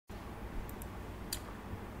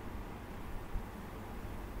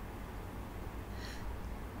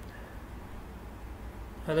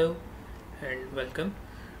Hello and welcome.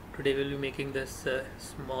 Today we'll be making this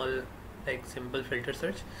small simple filter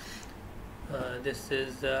search. This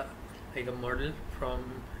is like a model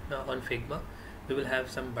from on Figma. We will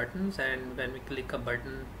have some buttons, and when we click a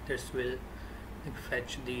button this will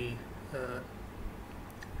fetch the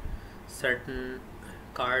certain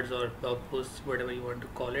cards or blog posts, whatever you want to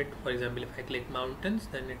call it. For example, if I click mountains,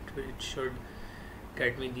 then it should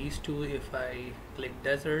get me these two. If I click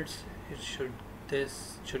deserts,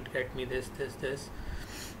 this should get me this.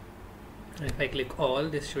 And if I click all,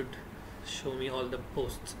 this should show me all the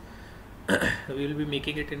posts. We will be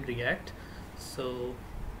making it in React. So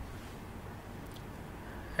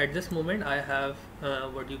at this moment I have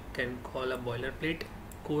what you can call a boilerplate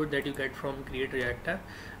code that you get from Create React app.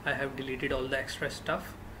 I have deleted all the extra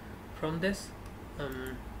stuff from this.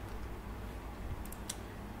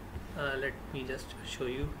 Let me just show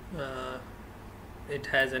you. It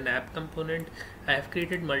has an app component. I have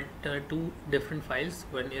created two different files.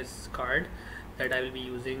 One is card that I will be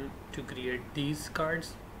using to create these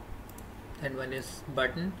cards, and one is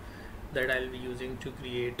button that I will be using to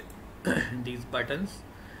create these buttons.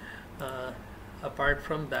 Apart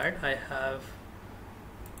from that, I have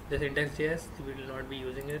this index.js. We will not be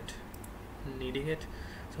using it, needing it.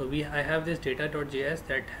 So I have this data.js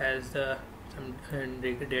that has some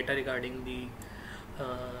data regarding the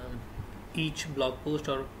each blog post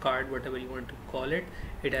or card, whatever you want to call it.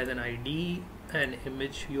 It has an ID, an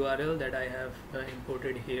image URL that I have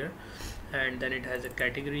imported here, and then it has a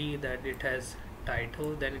category that it has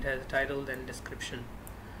title, then it has title, then description,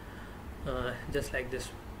 just like this.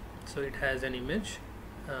 So it has an image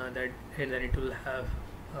and then it will have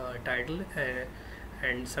title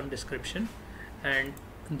and some description, and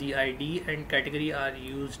the ID and category are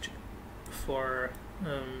used for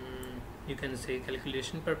you can say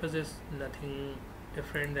calculation purposes, nothing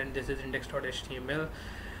different. Then this is index.html,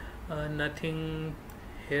 nothing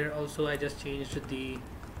here. Also I just changed the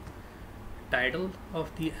title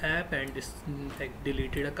of the app and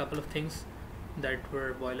deleted a couple of things that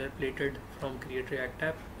were boilerplated from Create React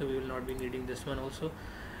app, so we will not be needing this one also.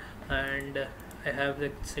 And I have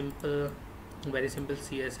the very simple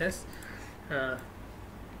CSS,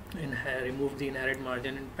 remove the inherent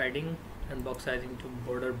margin and padding and box sizing to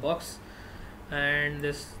border box, and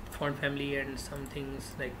this font family and some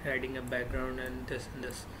things like adding a background and this and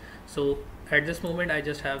this. So at this moment I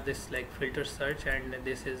just have this filter search, and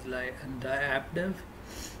this is like the app dev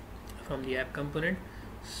from the app component.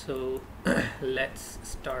 So let's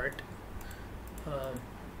start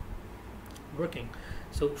working.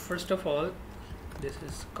 So first of all, this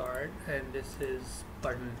is card and this is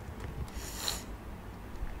button.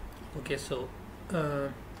 Okay, so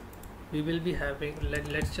we will be having,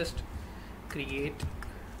 let's just create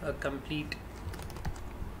a complete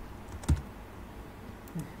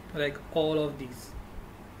all of these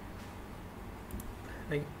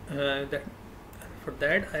that. For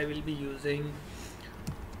that I will be using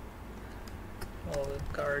all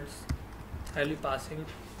cards. I will be passing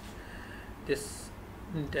this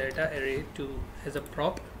data array as a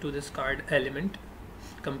prop to this card element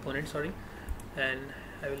component, sorry, and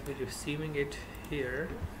I will be receiving it here.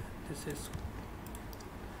 This is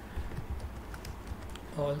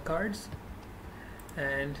all cards,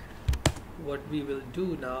 and what we will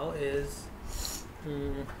do now is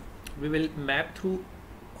we will map through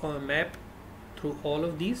all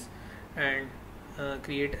of these and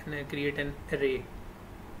create an array.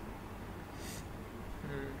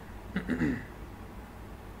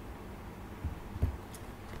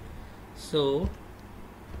 So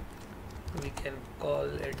we can call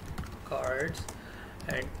it cards,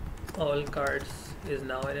 and all cards is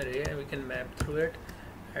now an array, and we can map through it,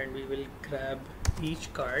 and we will grab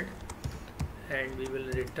each card and we will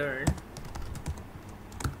return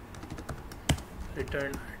a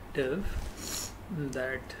div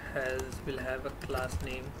that will have a class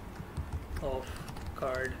name of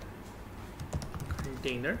card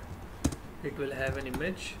container. It will have an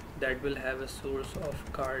image that will have a source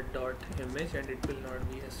of card.image, and it will not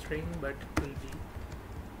be a string but will be.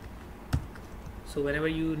 So whenever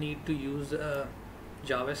you need to use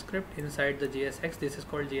JavaScript inside the JSX, this is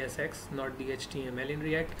called JSX, not the HTML in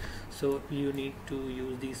React, so you need to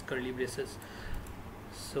use these curly braces.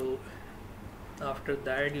 So after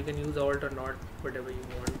that you can use alt or not, whatever you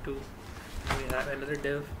want to. We have another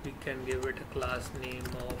div, we can give it a class name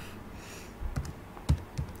of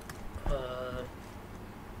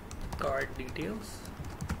card details.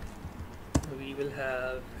 We will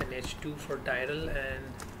have an h2 for title, and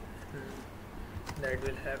that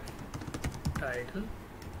will have title,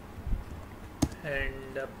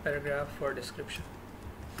 and a paragraph for description.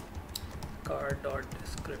 card dot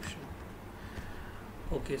description.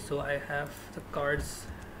 Okay, so I have the cards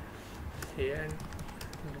here and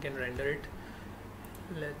you can render it.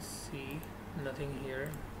 Let's see, nothing here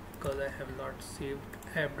because I have not saved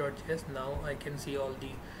app.js. Now I can see all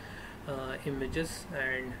the images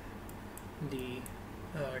and the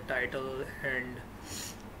title and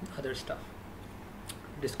other stuff,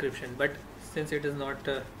 description, but since it is not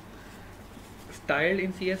styled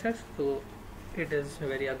in CSS, so it is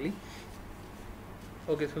very ugly.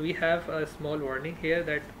 Okay, so we have a small warning here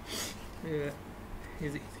that is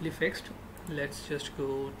easily fixed. Let's just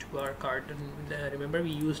go to our card. Remember, we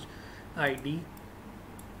used ID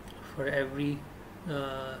for every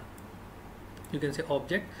you can say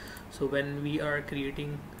object. So when we are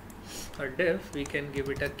creating a div, we can give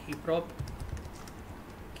it a key prop,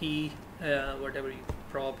 whatever you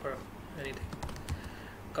prop or anything,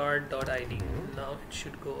 card.id. Now it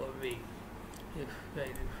should go away if I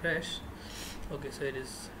refresh. Okay, so it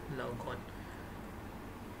is now gone.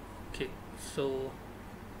 Okay, so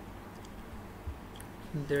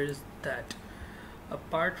there is that.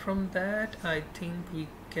 Apart from that, I think we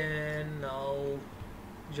can now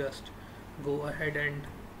just go ahead and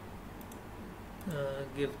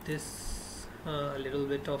give this a little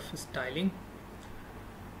bit of styling.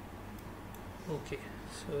 Okay,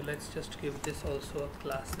 so let's just give this also a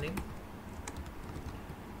class name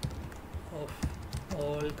of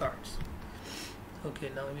all cards. Okay,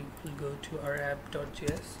 now we will go to our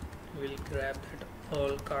app.js. We'll grab that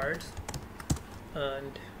all cards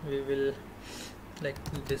and we will like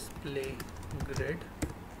display grid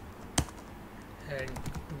and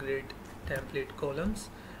grid template columns,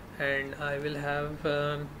 and I will have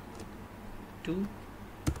two.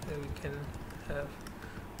 We can have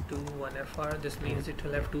one fr. This means it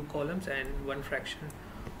will have 2 columns and 1 fraction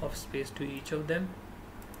of space to each of them.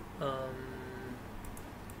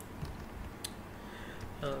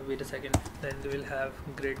 Wait a second. Then we will have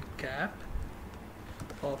grid gap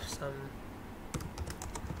of some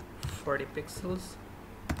 40 pixels,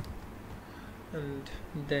 and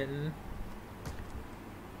then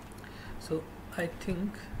so I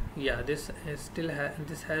think, yeah, this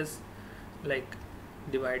has like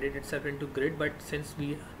divided itself into grid, but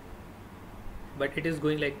it is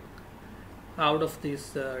going like out of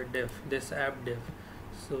this this app div.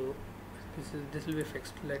 So this will be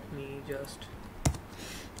fixed. Let me just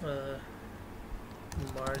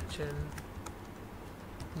margin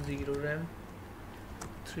 0 rem,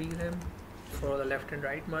 3 rem for the left and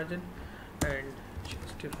right margin, and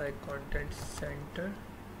justify content center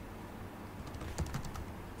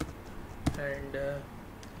and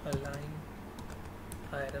align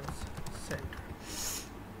items center.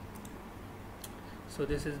 So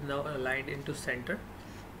this is now aligned into center,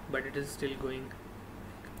 but it is still going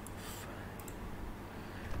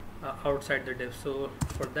outside the div. So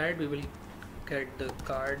for that we will get the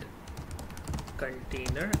card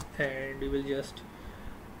container and we will just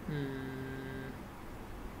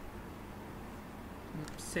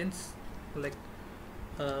since like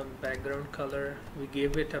background color, we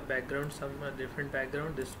gave it a background, some different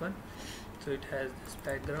background, this one, so it has this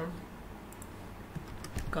background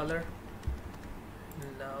color.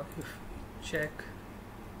 Now if we check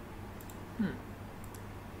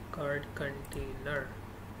card container,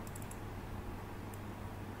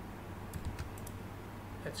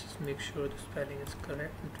 let's just make sure the spelling is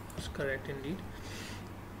correct. It was correct indeed.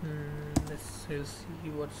 We'll see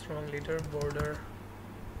what's wrong later. Border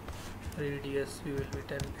radius, we will be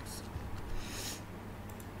 10 pixels.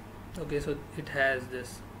 Okay, so it has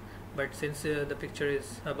this, but since the picture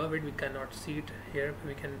is above it, we cannot see it here, but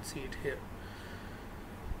we can see it here.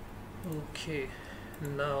 Okay,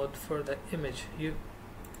 now for the image, you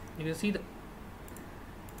can see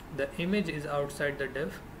the image is outside the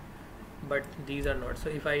div, but these are not. So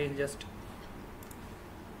if I just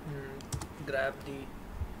grab the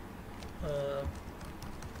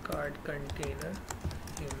card container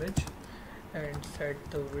image and set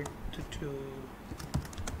the width to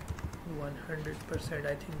 100%,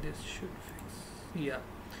 I think this should fix. Yeah,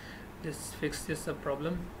 this fixes the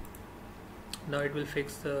problem. Now it will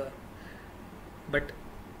fix the, but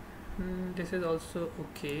this is also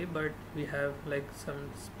okay, but we have like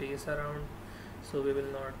some space around, so we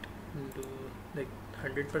will not do like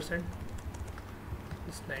 100%.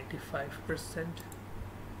 It's 95%.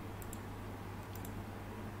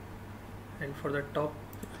 And for the top,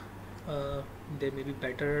 there may be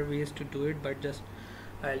better ways to do it, but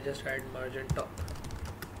I'll just add margin top,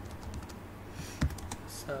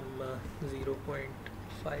 some 0.5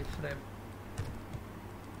 rem.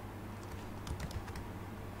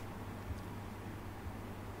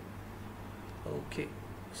 Okay,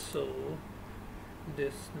 so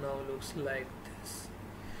this now looks like this.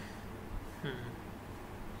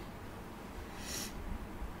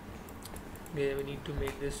 Okay, we need to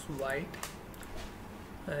make this white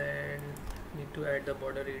and need to add the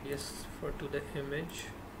border radius to the image.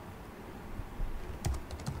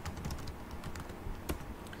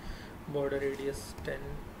 Border radius 10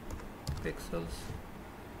 pixels,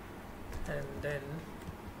 and then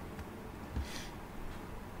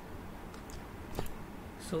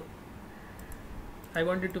so I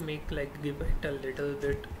wanted to make give it a little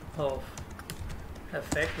bit of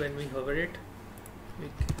effect when we hover it. We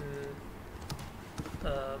can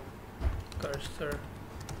cursor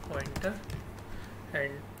pointer,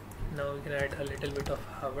 and now we can add a little bit of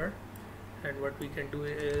hover, and what we can do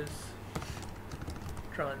is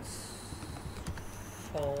transform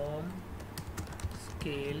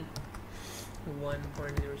scale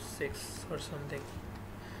 1.06 or something.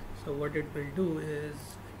 So what it will do is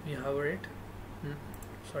we hover it,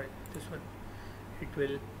 sorry, this one, it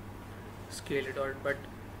will scale it out, but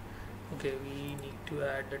okay, we need to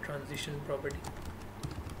add the transition property.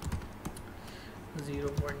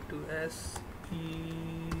 0.2s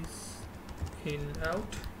is in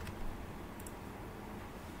out.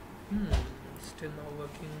 Still not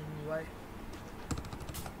working. Why?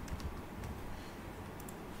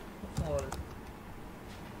 All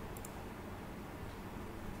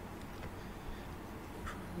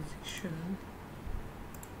transition.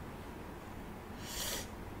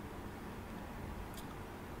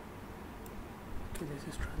 Okay, this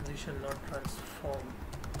is transition, not transform.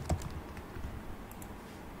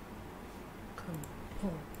 Come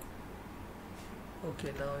on.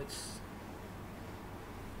 Okay, now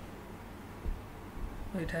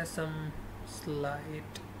it has some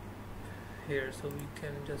slight here, so we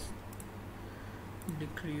can just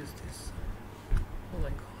decrease this. Oh my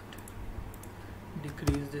god,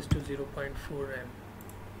 decrease this to 0.4 m.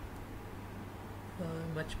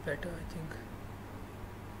 Much better, I think.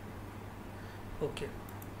 Okay,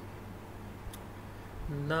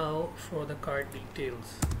 now for the card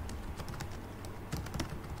details,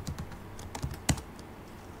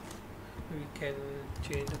 we can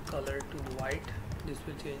change the color to white. This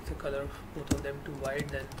will change the color of both of them to white.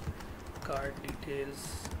 Then card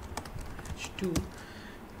details h2,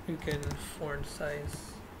 you can font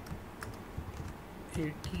size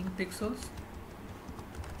 18 pixels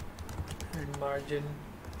and margin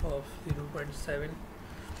of 0.7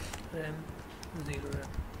 rem, 0 rem.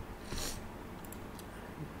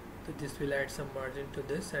 So this will add some margin to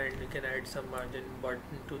this, and you can add some margin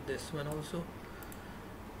button to this one also.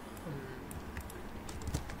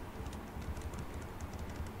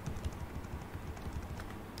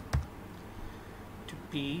 To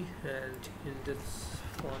P, and change this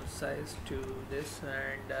font size to this,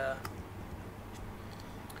 and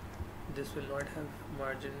this will not have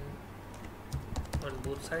margin on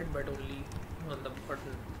both sides but only on the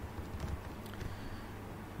bottom.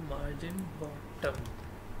 Margin bottom,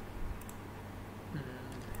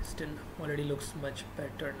 still already looks much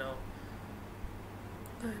better now.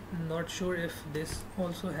 I'm not sure if this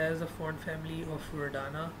also has a font family of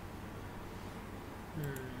Verdana.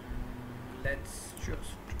 Let's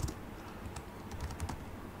just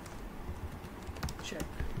check.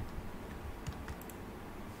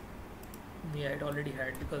 Yeah, it already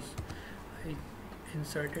had, because I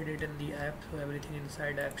inserted it in the app, so everything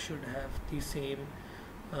inside app should have the same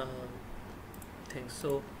thing.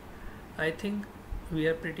 So I think we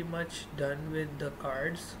are pretty much done with the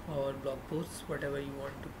cards or blog posts, whatever you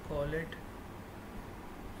want to call it.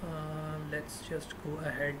 Let's just go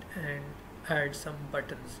ahead and add some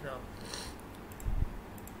buttons now,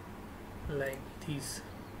 like these.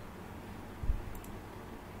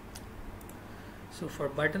 So for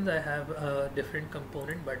buttons I have a different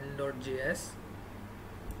component, button.js.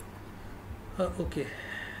 Okay,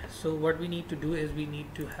 so what we need to do is we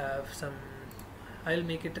need to have some, I'll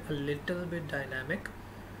make it a little bit dynamic.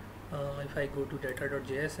 If I go to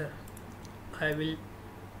data.js, I will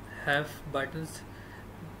have buttons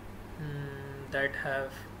that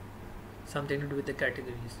have something to do with the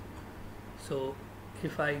categories. So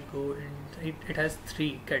if I go in, it has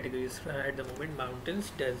 3 categories at the moment: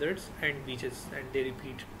 mountains, deserts and beaches, and they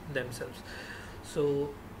repeat themselves.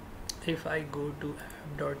 So if I go to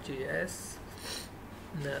app.js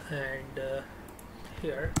and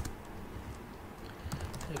here,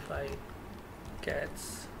 if I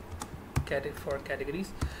for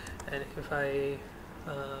categories, and if I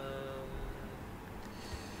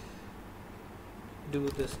do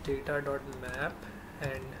this data.map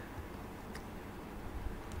and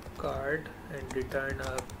card and return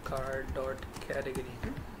a card.category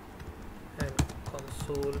and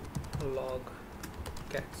console log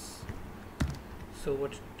cats. So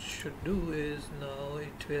what it should do is now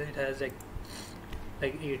it has like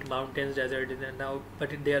 8 mountains, desert, and now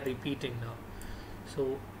they are repeating now.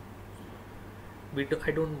 So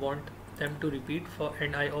I don't want them to repeat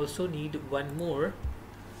and I also need one more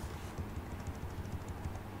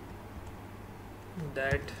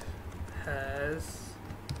that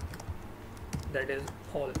is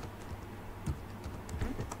all,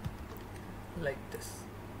 like this.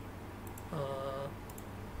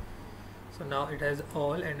 So now it has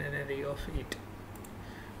all and an array of 8,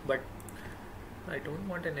 but I don't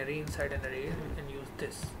want an array inside an array. We can use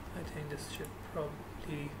this. I think this should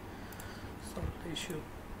probably solve the issue.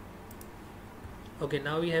 Okay,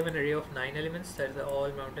 now we have an array of 9 elements. That's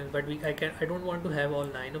all mountains, but I don't want to have all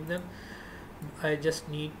 9 of them. I just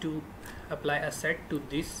need to apply a set to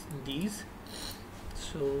these.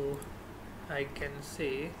 So I can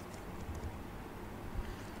say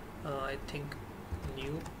I think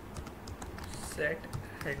new set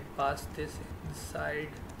and pass this inside.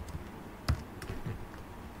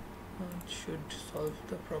 It should solve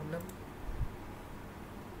the problem.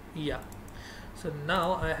 Yeah, so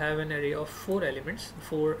now I have an array of 4 elements,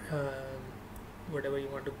 4 whatever you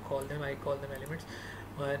want to call them. I call them elements.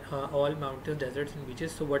 All mountains, deserts and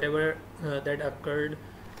beaches. So whatever that occurred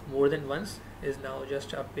more than once is now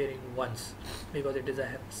just appearing once, because it is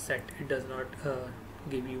a set. It does not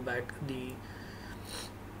give you back the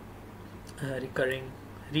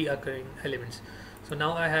reoccurring elements. So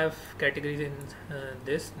now I have categories in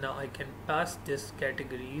this. Now I can pass this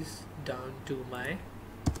categories down to my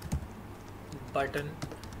button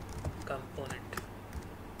component.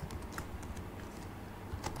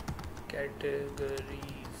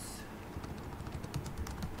 Categories.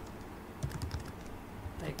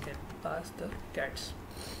 I can pass the cats,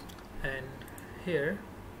 and here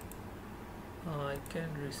I can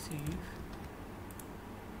receive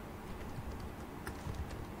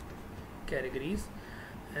categories,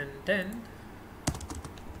 and then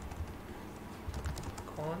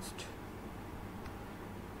const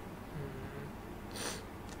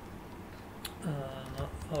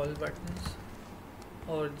all buttons,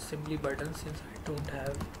 or simply buttons since I don't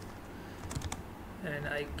have, and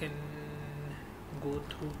I can go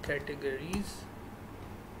through categories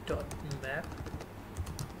dot map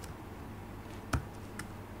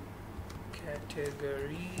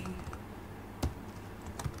category.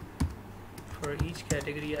 For each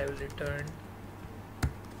category I will return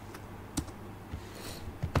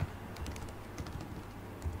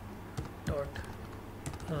dot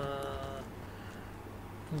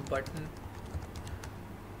button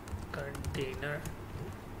container,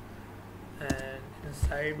 and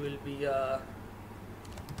inside will be a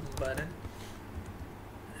button,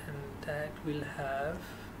 and that will have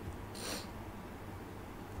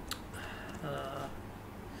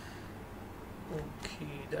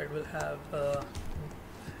okay, that will have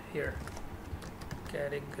here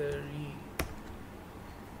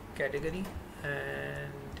category,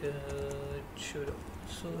 and it should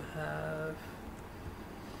also have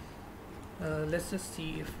let's just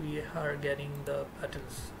see if we are getting the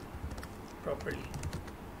buttons properly.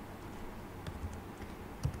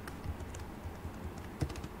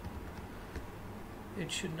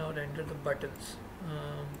 It should not enter the buttons.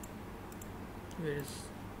 Where is,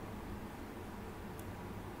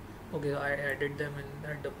 okay, I added them in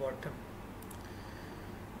at the bottom.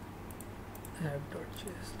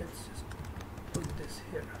 app.js. Let's just put this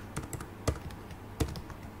here.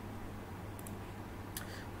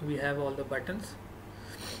 We have all the buttons.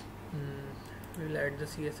 We'll add the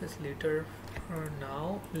CSS later. For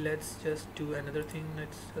now, let's just do another thing.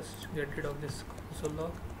 Let's just get rid of this console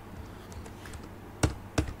log.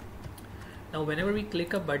 Now whenever we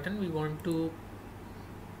click a button, we want to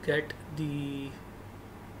get the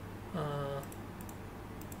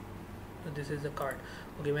this is the card.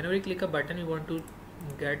 Okay, whenever we click a button, we want to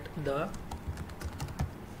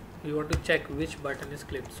check which button is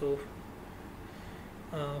clicked. So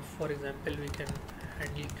for example, we can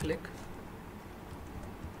handle click.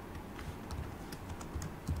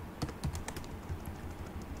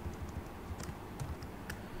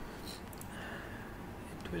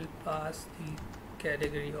 It will pass the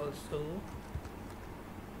category also.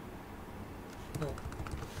 No,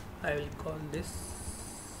 I will call this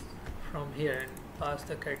from here and pass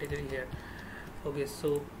the category here. Okay,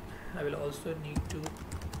 so I will also need to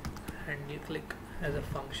handle click as a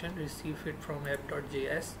function, receive it from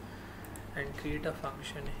app.js, and create a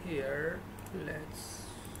function here. Let's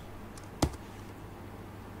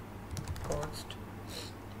const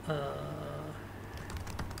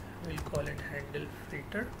we'll call it handle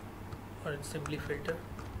filter, or simply filter.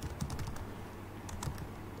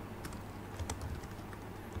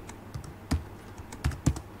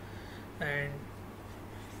 and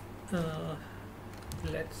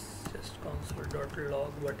let's just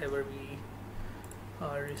console.log whatever we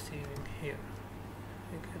are receiving here.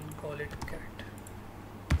 We can call it cat,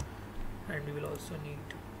 and we will also need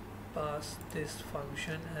to pass this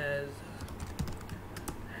function as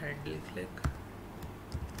handle click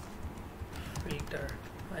filter.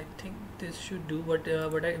 I think this should do what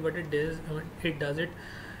it does.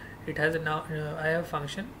 It has a now I have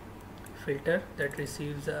function filter that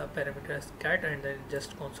receives a parameter as cat, and then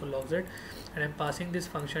just console logs it, and I'm passing this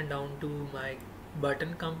function down to my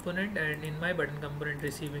button component, and in my button component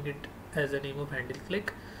receiving it as a name of handle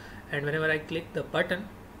click, and whenever I click the button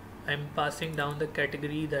I'm passing down the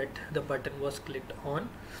category that the button was clicked on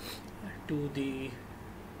to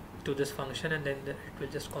this function, and then it will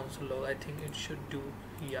just console log. I think it should do,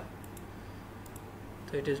 yeah,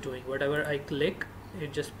 so it is doing whatever I click,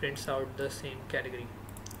 it just prints out the same category.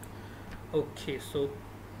 Okay, so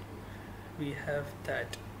we have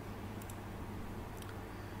that.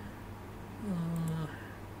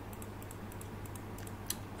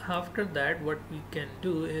 After that, what we can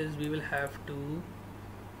do is we will have to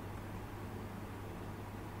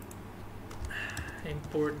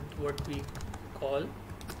import what we call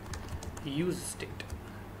useState.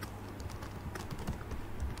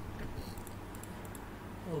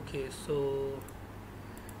 Okay, so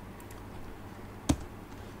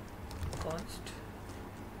const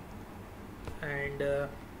and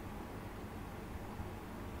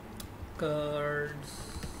cards.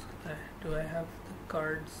 Do I have the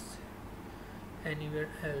cards anywhere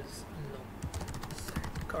else? No.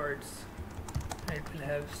 Set cards, and it will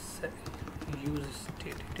have set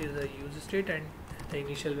useState. It is a useState, and the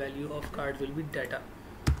initial value of cards will be data.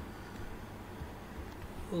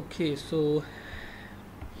 Okay, so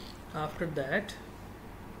after that,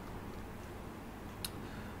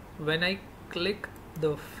 when I click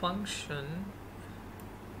the function,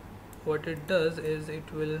 what it does is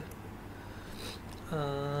it will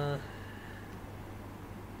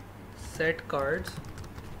set cards,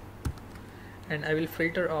 and I will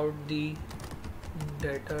filter out the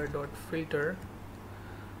data.filter,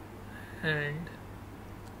 and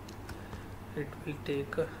it will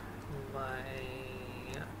take my,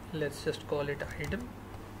 let's just call it item,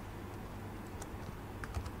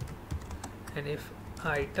 and if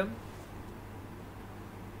item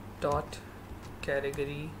dot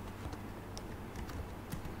category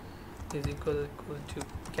is equal to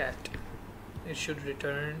cat, it should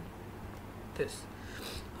return this.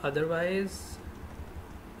 Otherwise,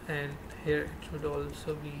 and here it should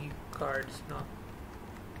also be cards now.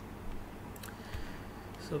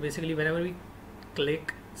 So basically whenever we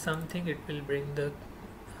click something, it will bring the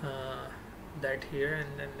that here,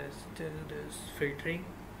 and then let's do this filtering.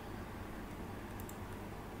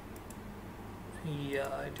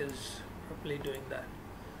 Yeah, it is properly doing that.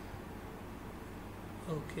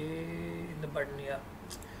 Okay, in the button, yeah,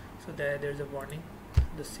 so there's a warning,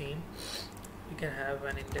 the same. We can have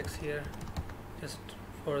an index here just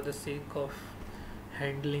for the sake of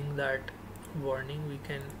handling that warning. We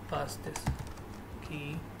can pass this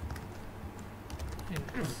key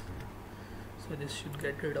index, so this should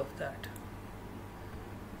get rid of that.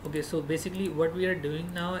 Okay, so basically what we are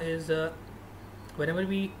doing now is whenever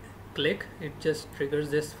we click, it just triggers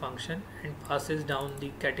this function and passes down the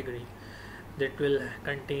category that will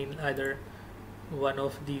contain either one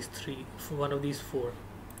of these four.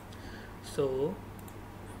 So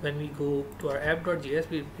when we go to our app.js,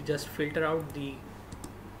 we just filter out the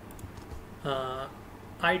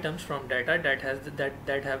items from data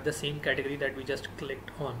that have the same category that we just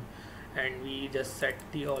clicked on, and we just set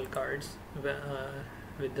the all cards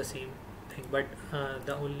with the same thing. But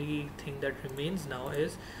the only thing that remains now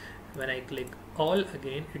is when I click all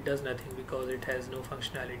again, it does nothing because it has no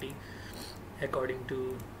functionality. According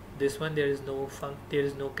to this one, there is no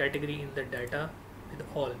category in the data with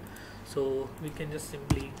all. So we can just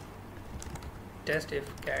simply test if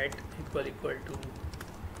cat equal to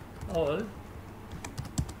all.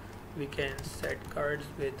 We can set cards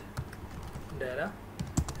with data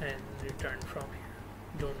and return from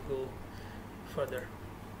here. Don't go further.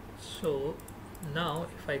 So now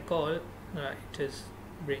if I call, it is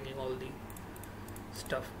bringing all the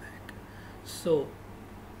stuff back. So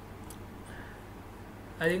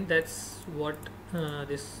I think that's what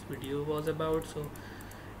this video was about. So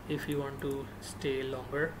if you want to stay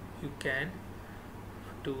longer, you can,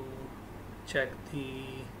 to check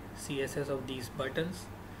the CSS of these buttons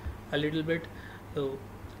a little bit. So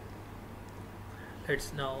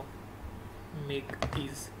let's now make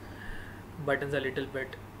these buttons a little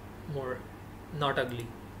bit more not ugly.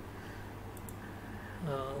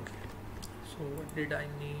 Okay, so what did I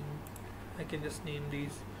name I can just name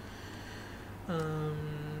these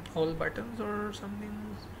all buttons or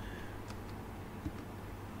something.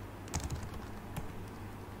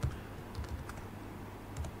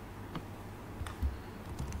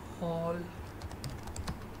 All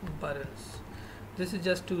buttons. This is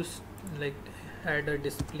just to like add a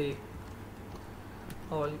display.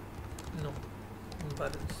 All no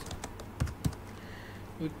buttons.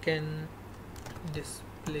 We can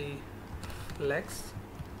display flex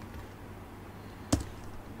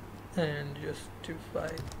and justify.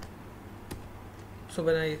 So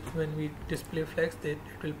when we display flex, it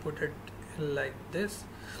will put it like this,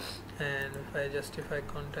 and if I justify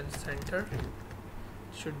content center,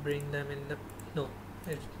 should bring them in the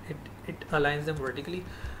it aligns them vertically,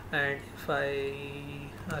 and if I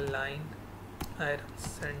align item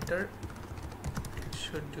center, it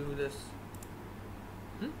should do this.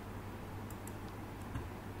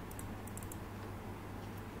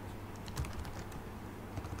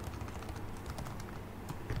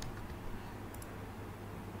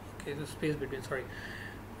 Okay, the space between, sorry,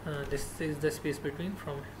 this is the space between,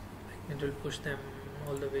 from it will push them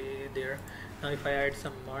all the way there. Now if I add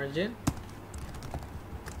some margin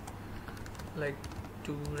like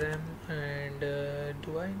 2 rem, and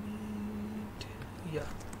do I need, yeah,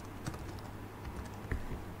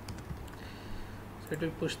 so it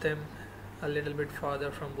will push them a little bit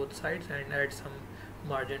farther from both sides and add some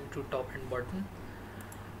margin to top and bottom.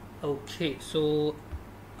 Okay, so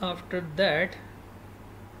after that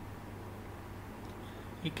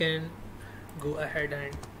we can go ahead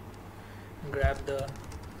and grab the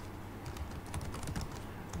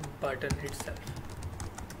button itself,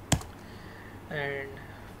 and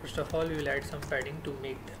first of all we will add some padding to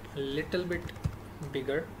make them a little bit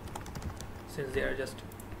bigger, since they are just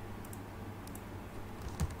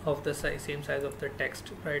of the same size of the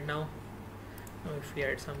text right now. Now if we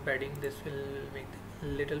add some padding, this will make them a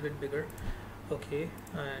little bit bigger. Okay,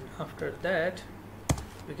 and after that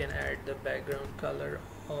we can add the background color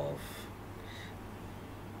of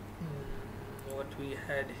what we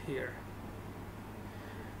had here.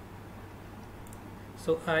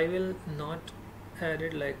 So I will not add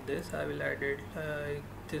it like this, I will add it like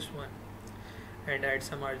this one and add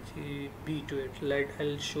some RGB to it.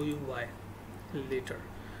 I'll show you why later.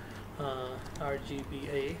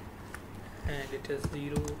 RGBA, and it is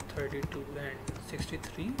 0, 32 and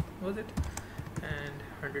 63 was it, and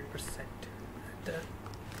 100% at that.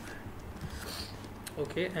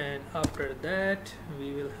 Okay, and after that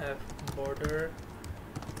we will have border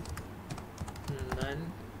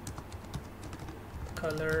none,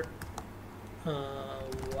 color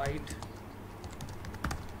white,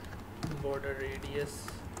 border radius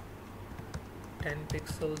 10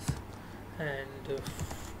 pixels, and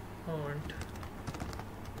font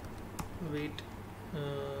weight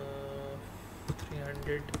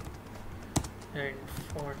 300, and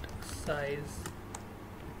font size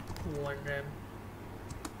 1 rem,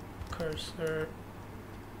 cursor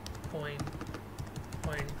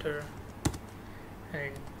pointer,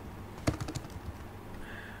 and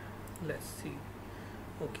let's see.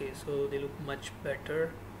 Okay, so they look much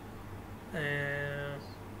better.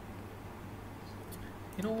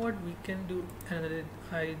 You know what we can do, and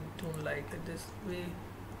I don't like it this way.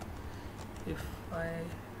 If I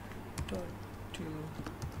dot to,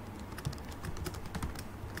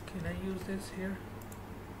 can I use this here?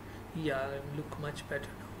 Yeah, it look much better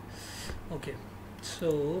now. Okay,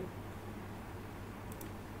 so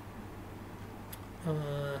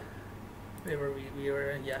where were we? We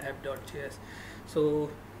were, yeah, app.js. So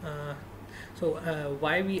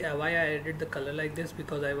why I added the color like this,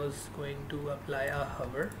 because I was going to apply a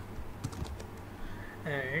hover,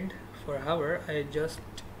 and for hover I just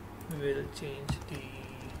will change the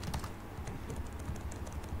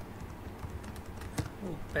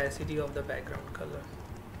opacity of the background color.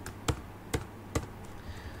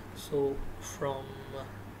 So from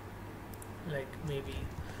like maybe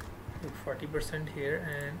 40% here,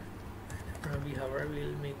 and whenever we hover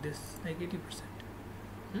we'll make this like 80%.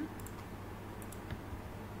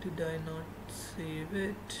 Did I not save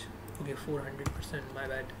it? Okay, 400%, my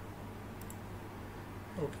bad.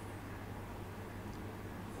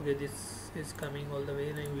 Okay, this is coming all the way,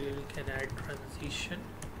 and we can add transition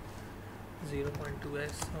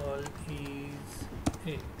 0.2x, all is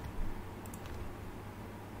in.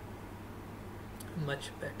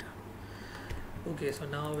 Much better. Okay, so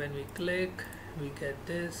now when we click we get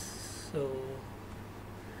this. So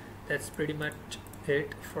that's pretty much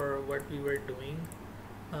it for what we were doing.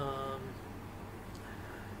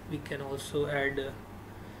 We can also add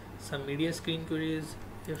some media screen queries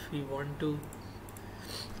if we want to,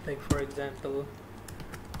 like for example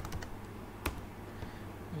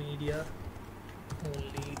media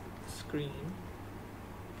only screen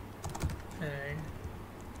and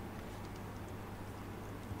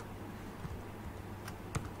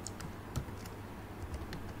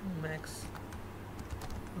max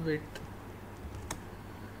width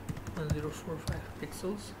 1045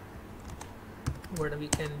 pixels. What we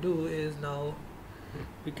can do is now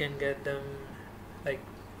we can get them like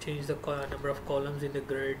change the number of columns in the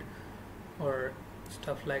grid or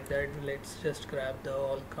stuff like that. Let's just grab the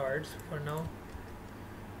all cards for now,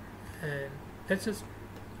 and let's just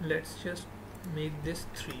make this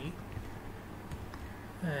 3,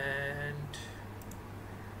 and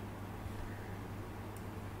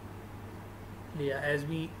yeah,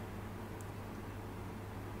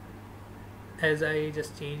 as I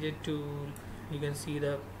just change it to, you can see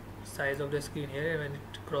the size of the screen here. When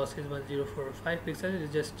it crosses 1045 pixels,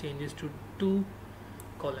 it just changes to 2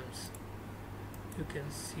 columns. You can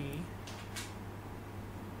see,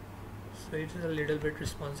 so it is a little bit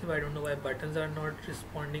responsive. I don't know why buttons are not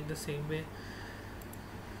responding the same way.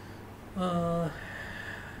 So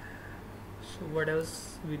what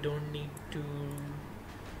else? We don't need to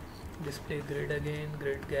display grid again.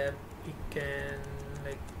 Grid gap, we can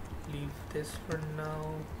like leave this for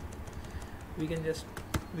now. We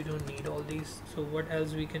don't need all these. So what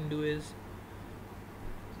else we can do is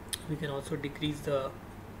we can also decrease the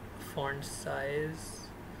font size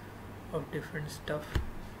of different stuff,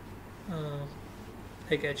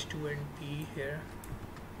 like H2 and P here,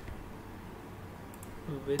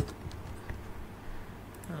 with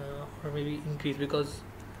or maybe increase, because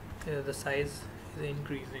the size is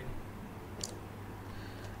increasing,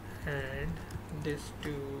 and this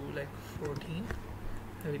to like 14.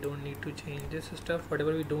 We don't need to change this stuff.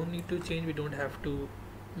 Whatever we don't need to change, we don't have to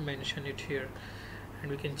mention it here.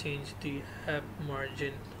 And we can change the app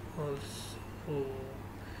margin also,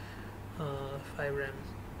 5 rem.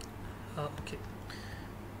 Okay,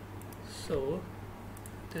 so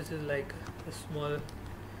this is like a small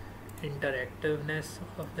interactiveness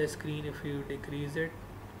of the screen. If you decrease it,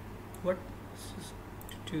 what is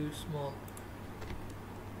too small,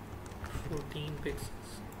 14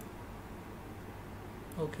 pixels.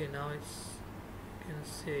 Okay, now it's, you can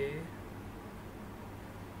say,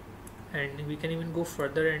 and we can even go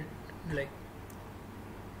further and like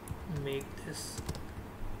make this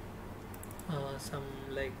some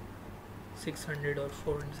like 600 or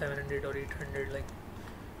 400, 700 or 800. Like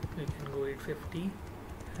we can go 850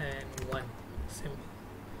 and 1 symbol.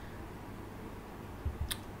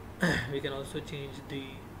 We can also change the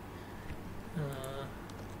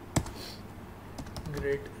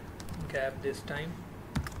grid gap this time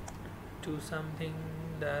to something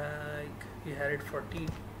like, we had it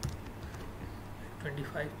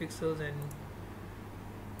 25 pixels, and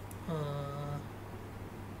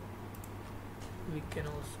we can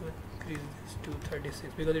also increase this to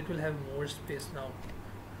 36 because it will have more space now,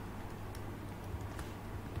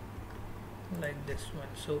 like this one.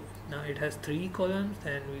 So now it has 3 columns,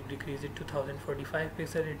 and we decrease it to 1045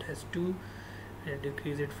 pixels, it has 2, and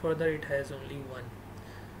decrease it further, it has only 1.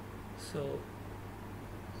 So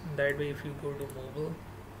that way, if you go to mobile,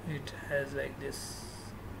 it has like this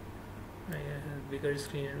bigger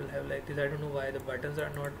screen. It will have like this. I don't know why the buttons are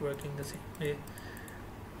not working the same way.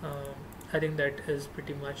 I think that is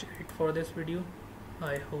pretty much it for this video.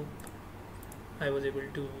 I hope I was able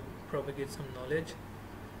to propagate some knowledge.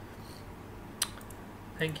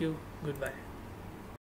 Thank you. Goodbye.